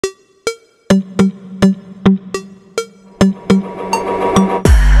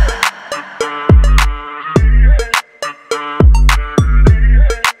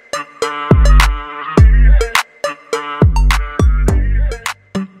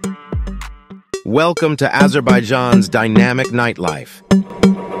Welcome to Azerbaijan's dynamic nightlife.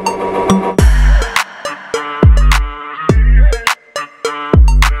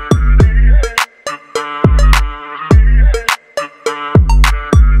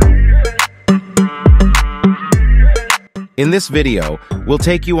 In this video, we'll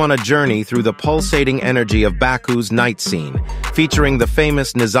take you on a journey through the pulsating energy of Baku's night scene, featuring the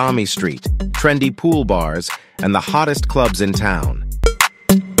famous Nizami Street, trendy pool bars, and the hottest clubs in town.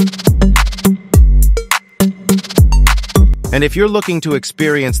 And if you're looking to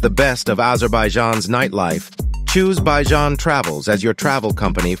experience the best of Azerbaijan's nightlife, choose Baijan Travels as your travel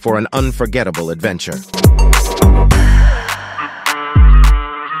company for an unforgettable adventure.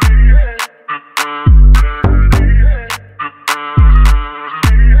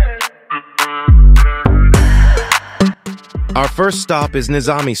 Our first stop is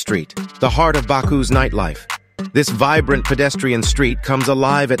Nizami Street, the heart of Baku's nightlife. This vibrant pedestrian street comes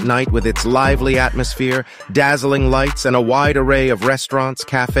alive at night with its lively atmosphere, dazzling lights, and a wide array of restaurants,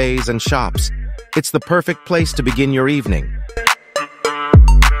 cafes, and shops. It's the perfect place to begin your evening.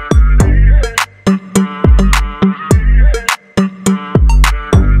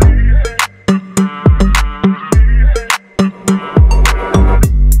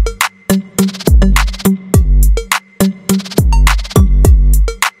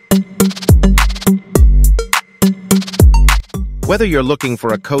 Whether you're looking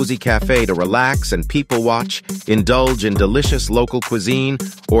for a cozy cafe to relax and people watch, indulge in delicious local cuisine,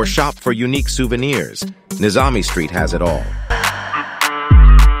 or shop for unique souvenirs, Nizami Street has it all.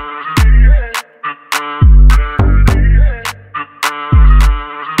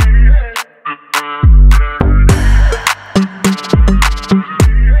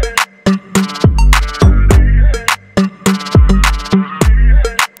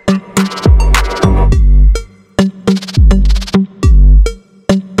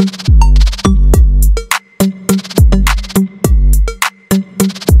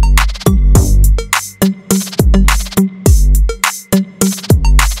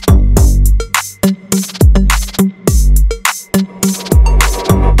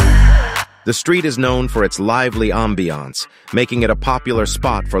 The street is known for its lively ambiance, making it a popular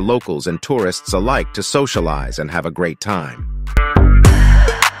spot for locals and tourists alike to socialize and have a great time.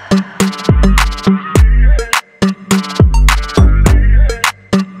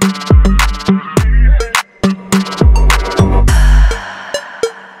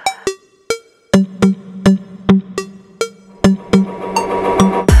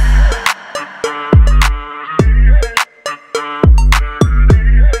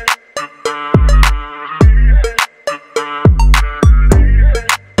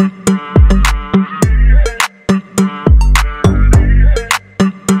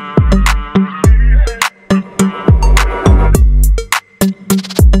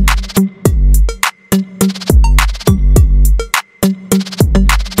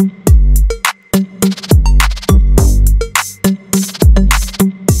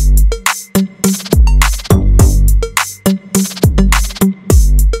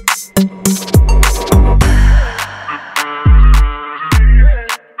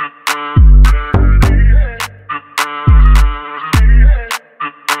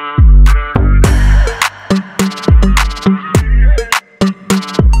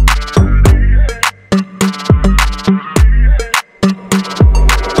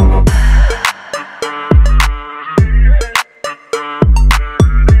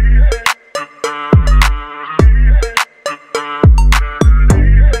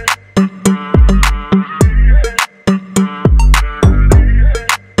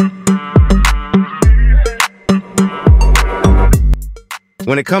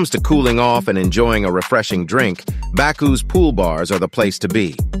 When it comes to cooling off and enjoying a refreshing drink, Baku's pool bars are the place to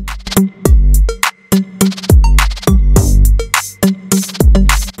be.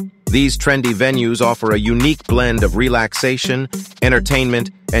 These trendy venues offer a unique blend of relaxation,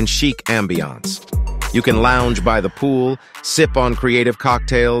 entertainment, and chic ambiance. You can lounge by the pool, sip on creative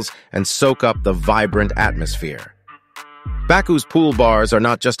cocktails, and soak up the vibrant atmosphere. Baku's pool bars are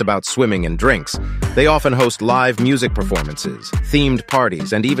not just about swimming and drinks. They often host live music performances, themed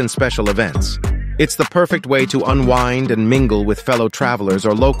parties, and even special events. It's the perfect way to unwind and mingle with fellow travelers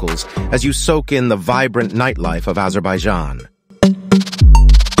or locals as you soak in the vibrant nightlife of Azerbaijan.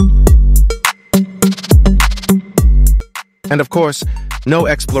 And of course, no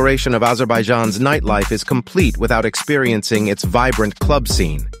exploration of Azerbaijan's nightlife is complete without experiencing its vibrant club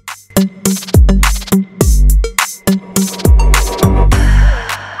scene.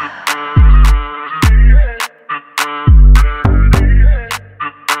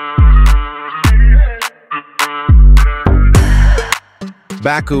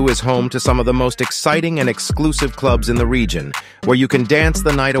 Baku is home to some of the most exciting and exclusive clubs in the region, where you can dance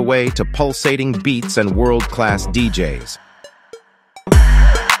the night away to pulsating beats and world-class DJs.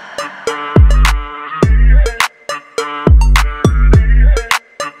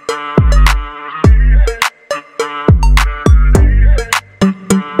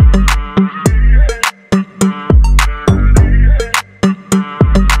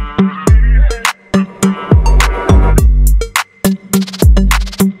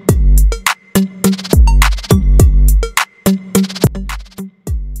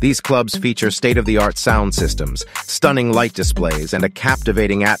 These clubs feature state-of-the-art sound systems, stunning light displays, and a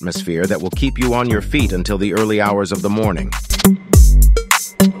captivating atmosphere that will keep you on your feet until the early hours of the morning.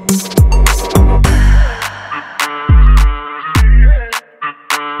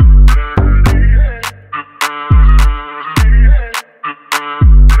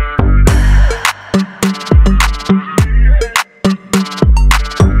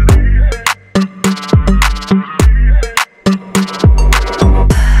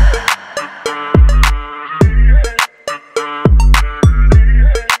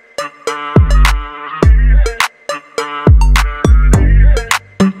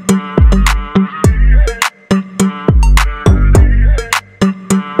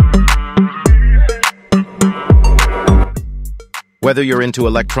 Whether you're into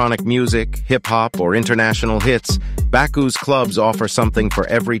electronic music, hip-hop, or international hits, Baku's clubs offer something for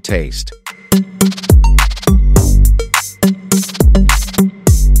every taste.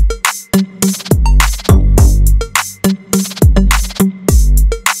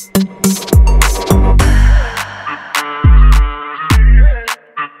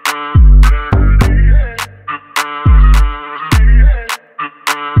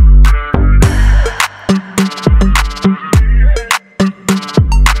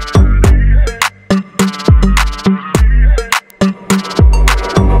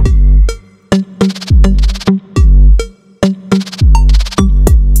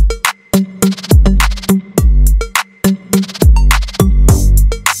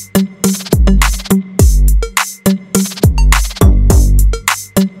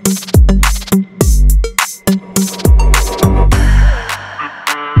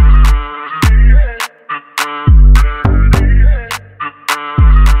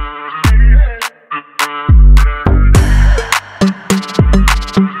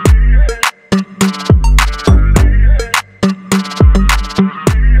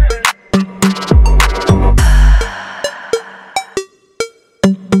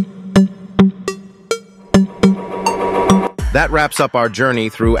 That wraps up our journey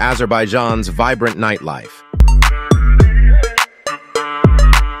through Azerbaijan's vibrant nightlife.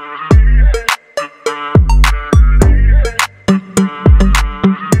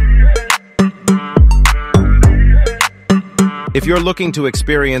 If you're looking to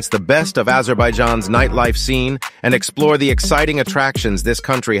experience the best of Azerbaijan's nightlife scene and explore the exciting attractions this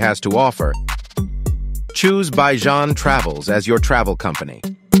country has to offer, choose Baijan Travels as your travel company.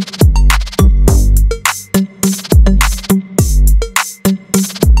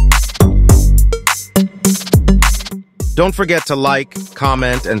 Don't forget to like,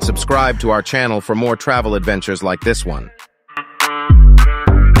 comment, and subscribe to our channel for more travel adventures like this one.